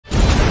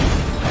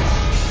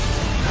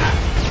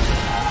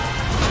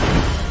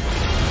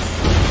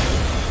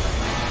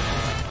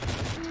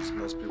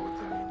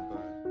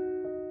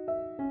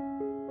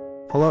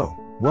Hello,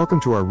 welcome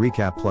to our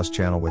RecapPlus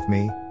channel with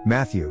me,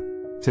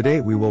 Matthew.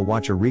 Today we will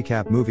watch a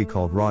recap movie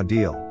called Raw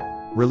Deal,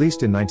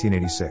 released in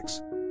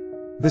 1986.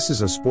 This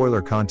is a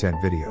spoiler content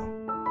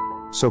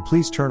video. So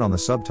please turn on the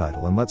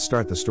subtitle and let's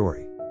start the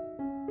story.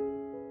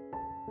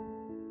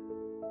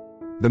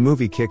 The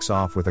movie kicks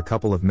off with a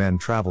couple of men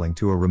traveling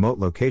to a remote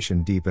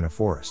location deep in a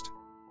forest.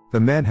 The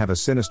men have a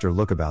sinister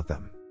look about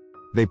them.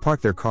 They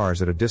park their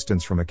cars at a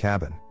distance from a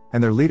cabin,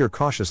 and their leader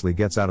cautiously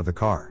gets out of the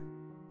car.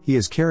 He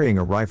is carrying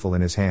a rifle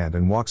in his hand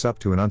and walks up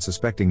to an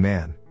unsuspecting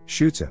man,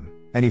 shoots him,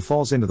 and he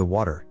falls into the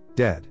water,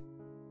 dead.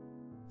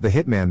 The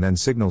hitman then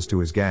signals to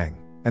his gang,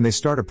 and they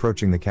start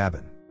approaching the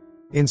cabin.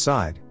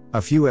 Inside,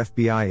 a few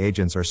FBI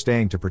agents are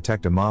staying to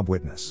protect a mob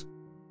witness.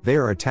 They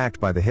are attacked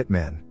by the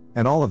hitman,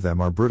 and all of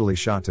them are brutally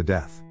shot to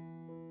death.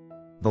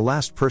 The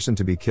last person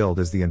to be killed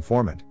is the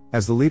informant,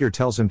 as the leader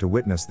tells him to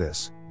witness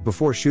this,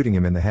 before shooting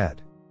him in the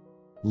head.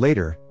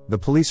 Later, the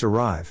police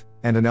arrive,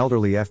 and an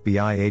elderly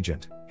FBI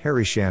agent,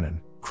 Harry Shannon,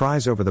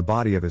 cries over the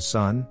body of his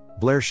son,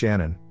 Blair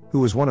Shannon, who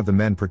was one of the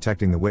men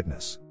protecting the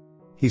witness.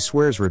 He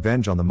swears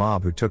revenge on the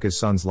mob who took his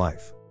son's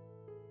life.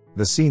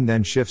 The scene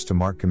then shifts to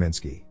Mark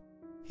Kaminsky.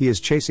 He is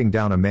chasing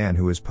down a man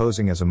who is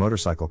posing as a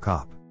motorcycle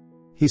cop.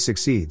 He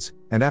succeeds,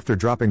 and after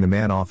dropping the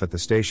man off at the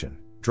station,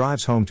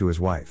 drives home to his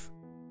wife.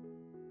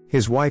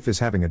 His wife is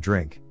having a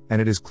drink,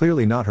 and it is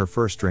clearly not her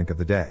first drink of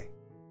the day.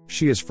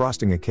 She is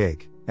frosting a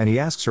cake, and he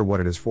asks her what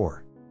it is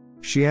for.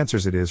 She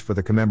answers it is for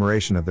the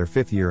commemoration of their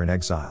 5th year in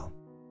exile.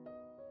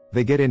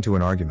 They get into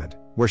an argument,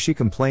 where she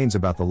complains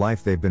about the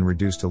life they've been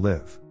reduced to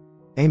live.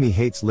 Amy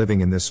hates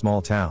living in this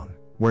small town,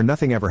 where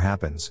nothing ever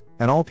happens,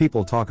 and all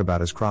people talk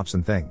about is crops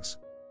and things.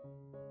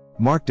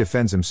 Mark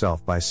defends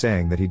himself by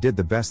saying that he did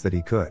the best that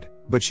he could,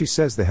 but she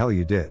says the hell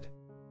you did.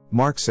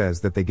 Mark says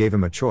that they gave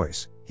him a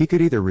choice, he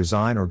could either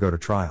resign or go to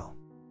trial.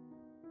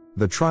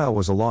 The trial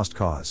was a lost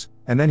cause,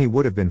 and then he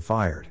would have been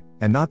fired,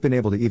 and not been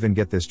able to even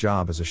get this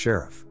job as a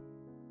sheriff.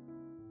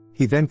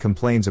 He then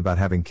complains about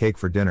having cake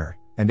for dinner,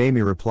 and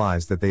Amy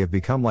replies that they have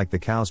become like the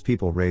cows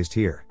people raised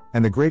here,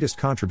 and the greatest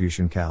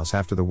contribution cows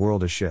have to the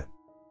world is shit.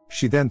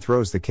 She then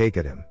throws the cake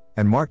at him,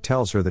 and Mark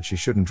tells her that she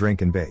shouldn't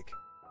drink and bake.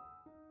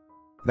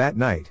 That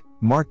night,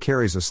 Mark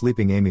carries a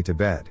sleeping Amy to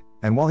bed,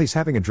 and while he's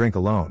having a drink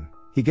alone,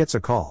 he gets a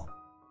call.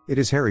 It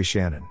is Harry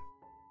Shannon.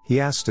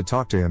 He asks to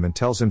talk to him and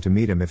tells him to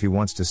meet him if he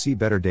wants to see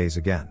better days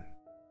again.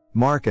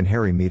 Mark and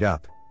Harry meet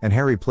up, and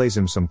Harry plays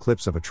him some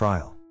clips of a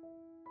trial.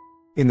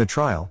 In the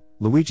trial,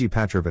 Luigi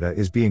Patravita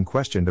is being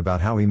questioned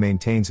about how he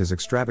maintains his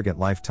extravagant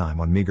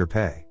lifetime on meager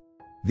pay.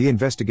 The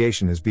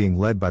investigation is being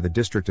led by the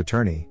district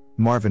attorney,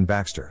 Marvin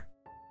Baxter.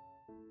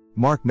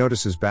 Mark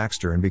notices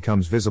Baxter and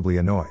becomes visibly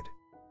annoyed.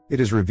 It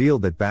is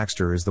revealed that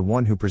Baxter is the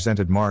one who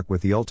presented Mark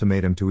with the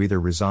ultimatum to either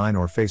resign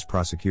or face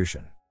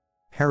prosecution.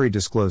 Harry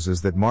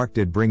discloses that Mark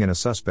did bring in a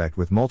suspect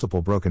with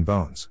multiple broken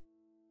bones.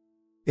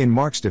 In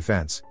Mark's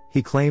defense,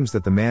 he claims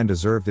that the man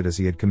deserved it as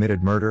he had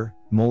committed murder,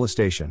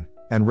 molestation,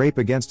 and rape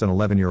against an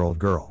 11-year-old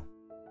girl.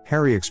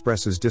 Harry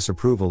expresses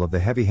disapproval of the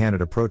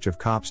heavy-handed approach of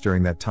cops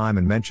during that time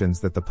and mentions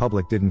that the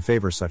public didn't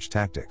favor such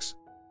tactics.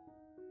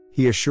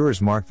 He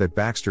assures Mark that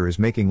Baxter is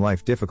making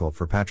life difficult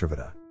for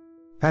Patravita.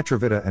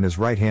 Patravita and his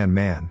right-hand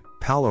man,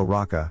 Paolo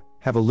Rocca,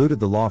 have eluded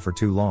the law for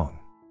too long.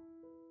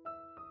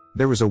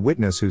 There was a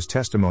witness whose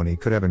testimony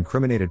could have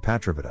incriminated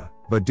Patravita,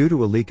 but due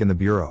to a leak in the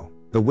bureau,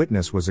 the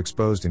witness was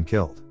exposed and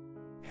killed.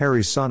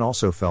 Harry's son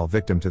also fell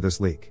victim to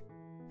this leak.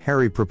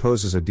 Harry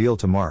proposes a deal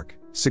to Mark,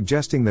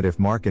 suggesting that if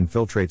Mark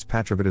infiltrates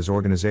Patravita's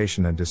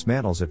organization and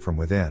dismantles it from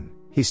within,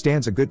 he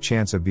stands a good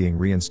chance of being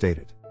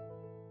reinstated.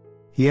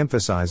 He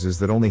emphasizes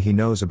that only he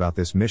knows about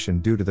this mission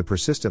due to the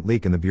persistent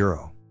leak in the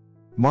bureau.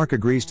 Mark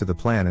agrees to the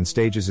plan and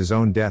stages his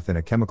own death in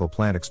a chemical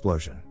plant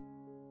explosion.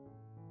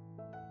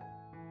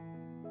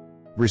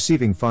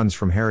 Receiving funds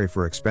from Harry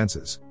for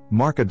expenses,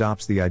 Mark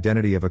adopts the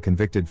identity of a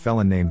convicted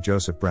felon named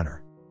Joseph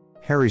Brenner.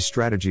 Harry's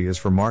strategy is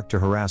for Mark to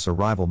harass a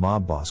rival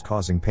mob boss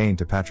causing pain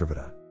to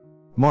Patravita.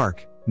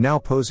 Mark, now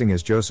posing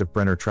as Joseph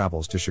Brenner,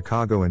 travels to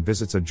Chicago and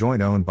visits a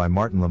joint owned by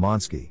Martin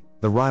Lemansky,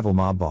 the rival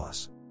mob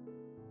boss.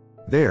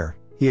 There,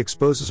 he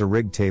exposes a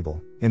rigged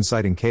table,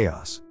 inciting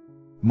chaos.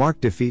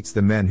 Mark defeats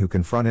the men who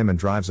confront him and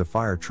drives a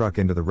fire truck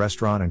into the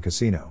restaurant and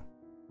casino.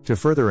 To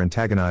further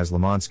antagonize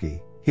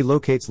Lemansky, he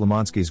locates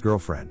Lemansky's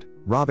girlfriend,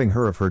 robbing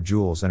her of her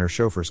jewels and her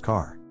chauffeur's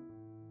car.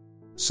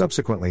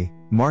 Subsequently,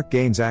 Mark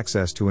gains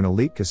access to an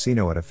elite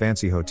casino at a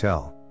fancy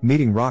hotel,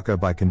 meeting Rocca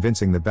by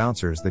convincing the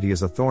bouncers that he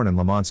is a thorn in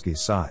Lemansky's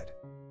side.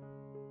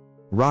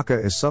 Rocca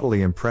is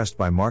subtly impressed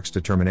by Mark's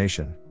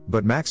determination,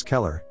 but Max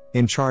Keller,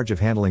 in charge of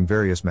handling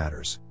various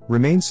matters,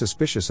 remains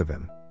suspicious of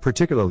him,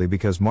 particularly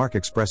because Mark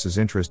expresses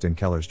interest in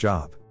Keller's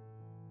job.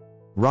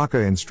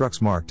 Rocca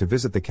instructs Mark to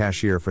visit the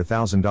cashier for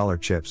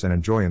 $1,000 chips and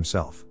enjoy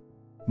himself.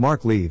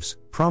 Mark leaves,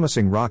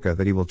 promising Rocca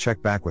that he will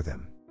check back with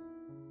him.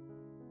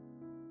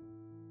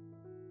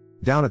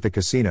 Down at the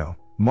casino,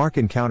 Mark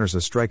encounters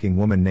a striking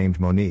woman named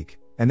Monique,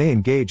 and they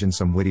engage in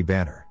some witty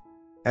banter.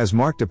 As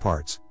Mark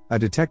departs, a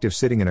detective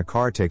sitting in a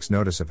car takes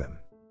notice of him.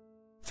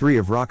 3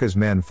 of Rocca's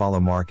men follow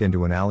Mark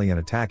into an alley and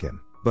attack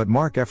him, but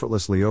Mark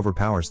effortlessly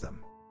overpowers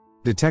them.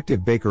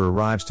 Detective Baker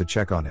arrives to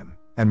check on him,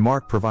 and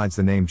Mark provides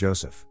the name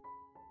Joseph.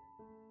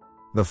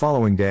 The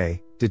following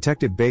day,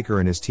 Detective Baker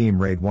and his team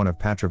raid one of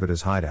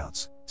Petrovita's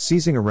hideouts,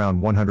 seizing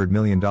around $100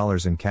 million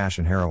in cash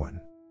and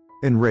heroin.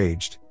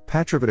 Enraged,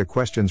 Petrovita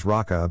questions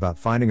Rocca about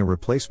finding a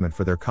replacement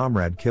for their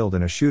comrade killed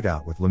in a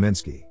shootout with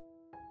Leminski.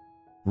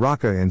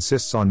 Rocca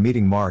insists on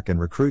meeting Mark and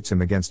recruits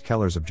him against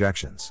Keller's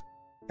objections.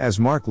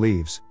 As Mark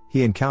leaves,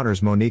 he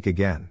encounters Monique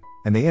again,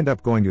 and they end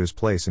up going to his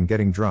place and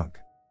getting drunk.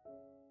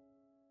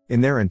 In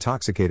their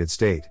intoxicated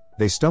state,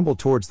 they stumble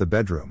towards the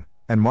bedroom,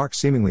 and Mark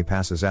seemingly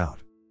passes out.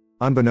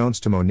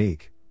 Unbeknownst to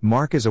Monique,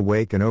 Mark is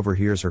awake and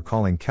overhears her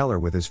calling Keller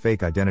with his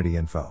fake identity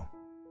info.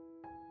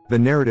 The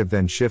narrative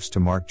then shifts to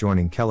Mark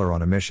joining Keller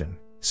on a mission,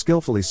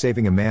 skillfully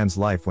saving a man's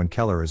life when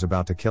Keller is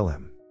about to kill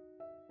him.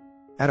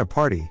 At a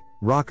party,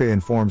 Rocca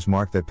informs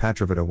Mark that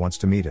Petrovita wants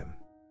to meet him.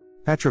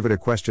 Petrovita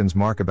questions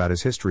Mark about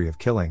his history of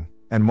killing,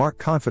 and Mark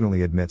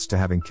confidently admits to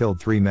having killed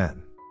 3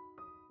 men.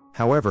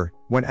 However,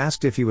 when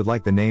asked if he would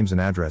like the names and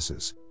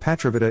addresses,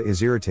 Petrovita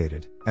is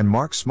irritated, and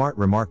Mark's smart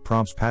remark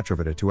prompts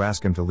Petrovita to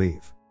ask him to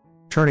leave.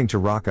 Turning to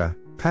Rocca,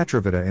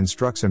 Petrovita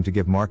instructs him to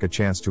give Mark a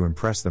chance to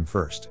impress them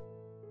first.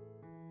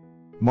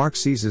 Mark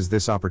seizes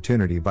this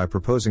opportunity by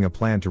proposing a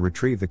plan to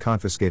retrieve the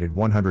confiscated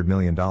 $100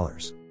 million.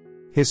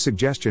 His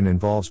suggestion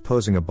involves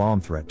posing a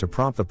bomb threat to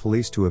prompt the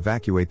police to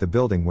evacuate the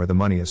building where the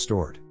money is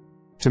stored.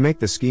 To make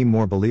the scheme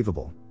more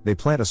believable, they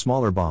plant a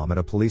smaller bomb at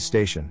a police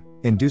station,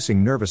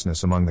 inducing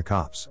nervousness among the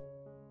cops.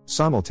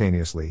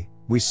 Simultaneously,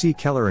 we see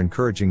Keller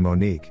encouraging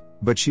Monique,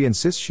 but she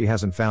insists she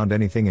hasn't found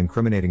anything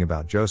incriminating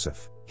about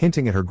Joseph,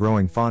 hinting at her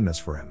growing fondness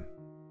for him.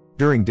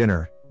 During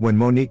dinner, when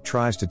Monique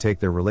tries to take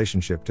their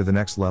relationship to the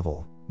next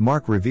level,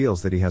 Mark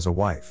reveals that he has a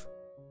wife.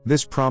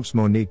 This prompts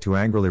Monique to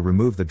angrily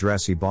remove the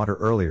dress he bought her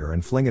earlier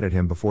and fling it at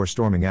him before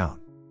storming out.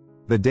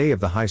 The day of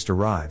the heist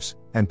arrives,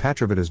 and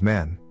Petrovita's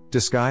men,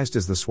 disguised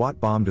as the SWAT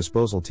bomb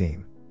disposal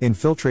team,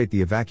 infiltrate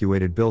the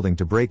evacuated building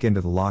to break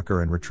into the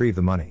locker and retrieve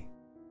the money.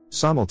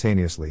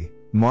 Simultaneously,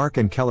 Mark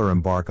and Keller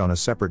embark on a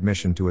separate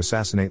mission to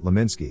assassinate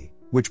Leminski,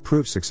 which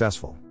proves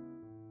successful.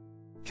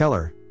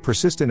 Keller,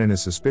 persistent in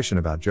his suspicion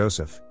about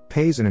Joseph,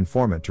 pays an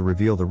informant to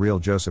reveal the real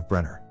Joseph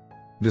Brenner.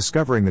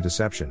 Discovering the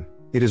deception,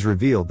 it is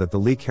revealed that the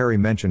leak Harry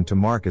mentioned to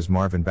Mark is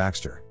Marvin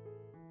Baxter.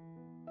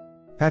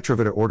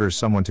 Petrovita orders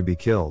someone to be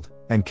killed,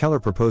 and Keller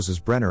proposes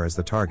Brenner as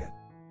the target.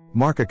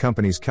 Mark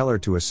accompanies Keller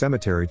to a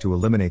cemetery to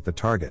eliminate the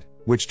target,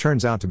 which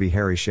turns out to be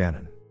Harry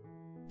Shannon.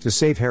 To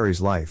save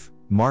Harry's life,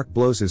 Mark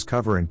blows his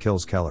cover and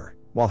kills Keller,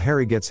 while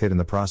Harry gets hit in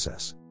the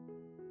process.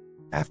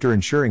 After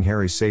ensuring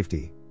Harry's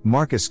safety,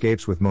 Mark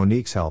escapes with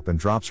Monique's help and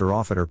drops her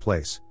off at her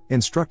place,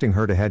 instructing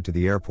her to head to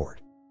the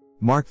airport.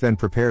 Mark then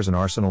prepares an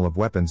arsenal of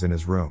weapons in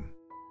his room.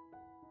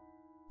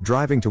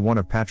 Driving to one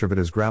of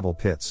Petrovita's gravel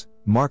pits,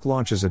 Mark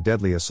launches a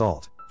deadly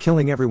assault,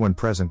 killing everyone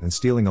present and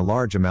stealing a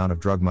large amount of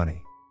drug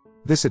money.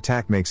 This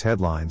attack makes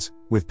headlines,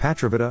 with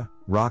Petrovita,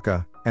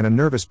 Rocca, and a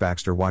nervous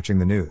Baxter watching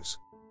the news.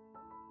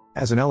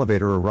 As an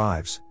elevator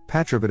arrives,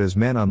 Petrovita's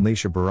men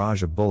unleash a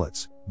barrage of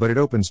bullets, but it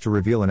opens to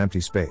reveal an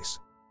empty space.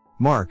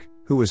 Mark,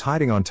 who is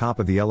hiding on top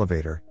of the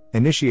elevator,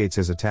 initiates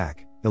his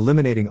attack,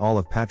 eliminating all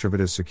of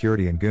Petrovita's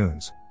security and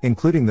goons,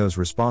 including those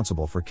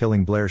responsible for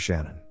killing Blair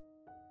Shannon.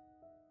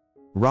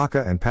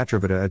 Rocca and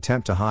Petrovita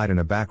attempt to hide in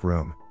a back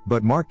room,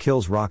 but Mark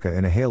kills Rocca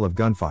in a hail of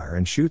gunfire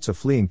and shoots a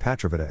fleeing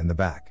Petrovita in the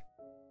back.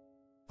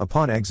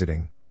 Upon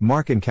exiting,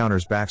 Mark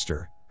encounters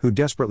Baxter, who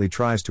desperately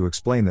tries to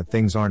explain that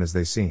things aren't as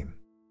they seem.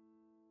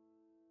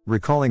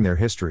 Recalling their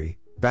history,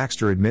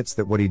 Baxter admits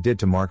that what he did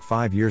to Mark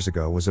 5 years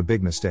ago was a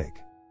big mistake.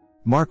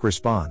 Mark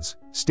responds,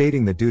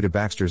 stating that due to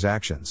Baxter's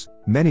actions,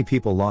 many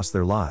people lost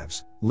their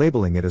lives,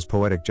 labeling it as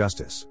poetic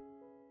justice.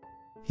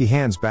 He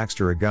hands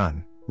Baxter a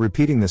gun,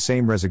 repeating the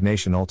same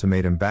resignation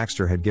ultimatum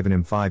Baxter had given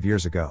him 5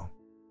 years ago.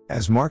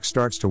 As Mark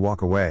starts to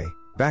walk away,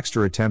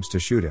 Baxter attempts to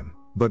shoot him,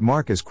 but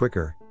Mark is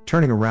quicker,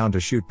 turning around to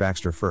shoot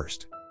Baxter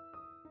first.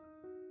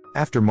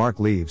 After Mark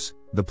leaves,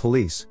 the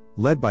police,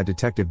 led by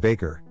Detective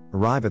Baker,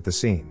 arrive at the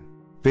scene.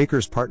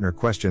 Baker's partner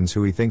questions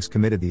who he thinks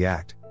committed the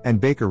act,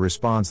 and Baker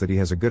responds that he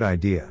has a good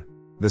idea.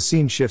 The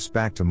scene shifts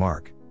back to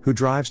Mark, who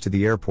drives to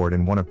the airport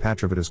in one of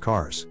Petrovita's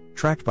cars,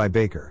 tracked by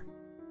Baker.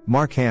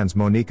 Mark hands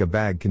Monique a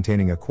bag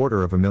containing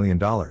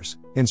 $250,000,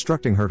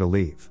 instructing her to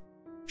leave.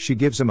 She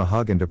gives him a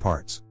hug and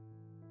departs.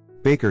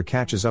 Baker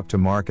catches up to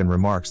Mark and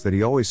remarks that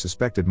he always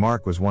suspected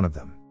Mark was one of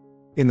them.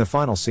 In the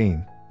final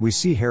scene, we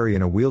see Harry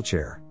in a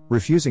wheelchair,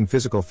 refusing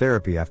physical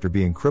therapy after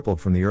being crippled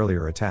from the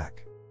earlier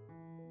attack.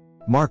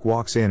 Mark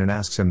walks in and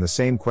asks him the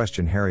same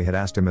question Harry had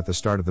asked him at the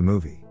start of the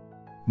movie.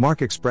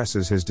 Mark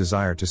expresses his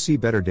desire to see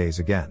better days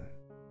again.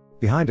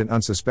 Behind an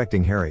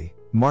unsuspecting Harry,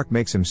 Mark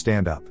makes him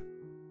stand up.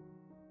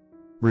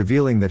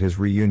 Revealing that his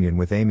reunion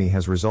with Amy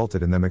has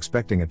resulted in them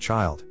expecting a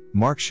child,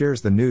 Mark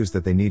shares the news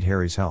that they need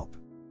Harry's help.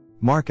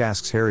 Mark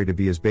asks Harry to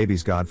be his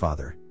baby's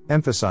godfather,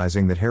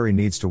 emphasizing that Harry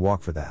needs to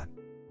walk for that.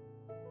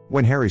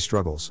 When Harry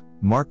struggles,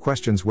 Mark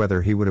questions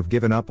whether he would have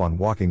given up on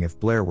walking if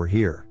Blair were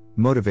here,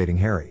 motivating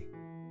Harry.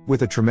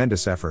 With a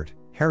tremendous effort,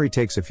 Harry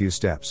takes a few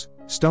steps,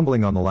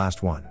 stumbling on the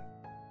last one.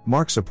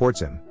 Mark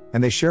supports him,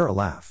 and they share a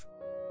laugh.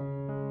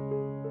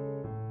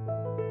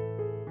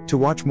 To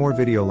watch more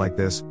video like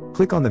this,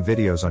 click on the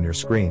videos on your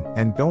screen,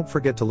 and don't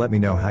forget to let me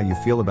know how you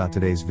feel about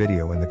today's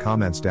video in the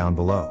comments down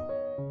below.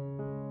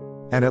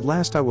 And at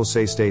last I will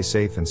say stay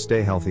safe and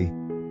stay healthy.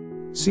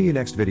 See you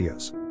next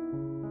videos.